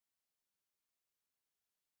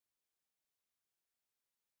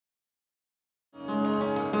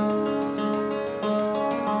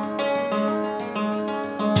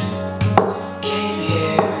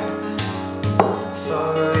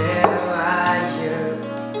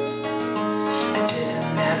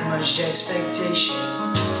much expectation.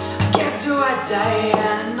 I get through a day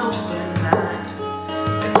and an open mind.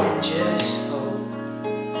 I can just hope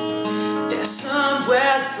that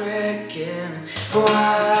somewhere's breaking.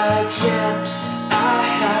 Why can't I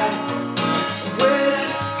hide?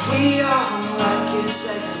 Wouldn't we all like a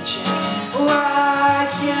second chance? Why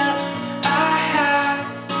can't I hide?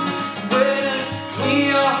 Wouldn't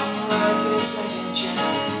we all like a second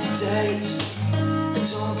chance? Days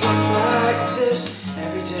don't come like this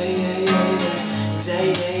every day,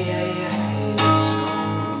 day,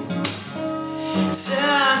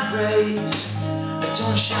 sun rays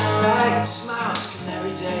don't shine like smiles can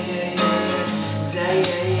every day,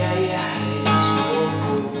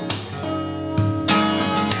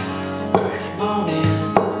 early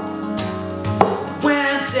morning,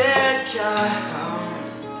 when dead come,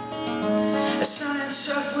 a sun and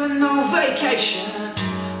surf with no vacation.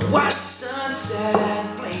 Watch the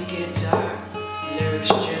sunset, play guitar, lyrics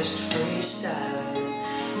just freestyling.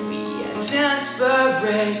 We had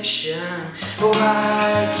inspiration.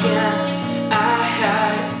 Why can't I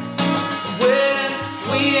hide? Wouldn't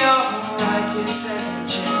we all like a second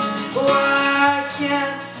chance? Why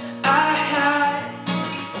can't I hide?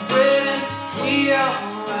 Wouldn't we all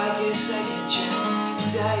like a second chance?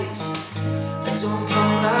 Days don't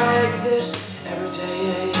come like this every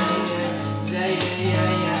day,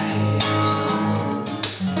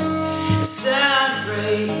 sun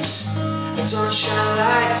rays don't shine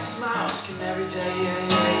like smiles can every day,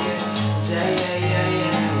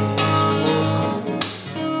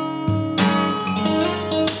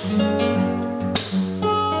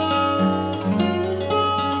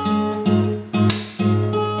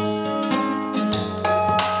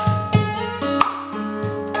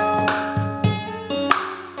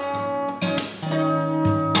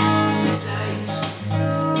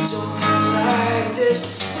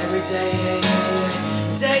 every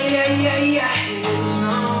day, no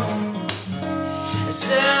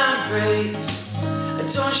sun rays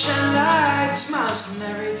don't shine like smiles can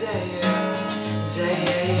every day,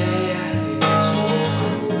 days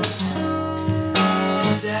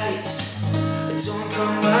don't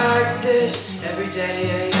come like this every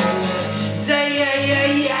day, no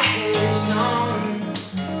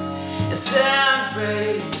sun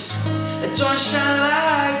rays don't shine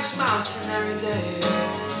like smiles can every day,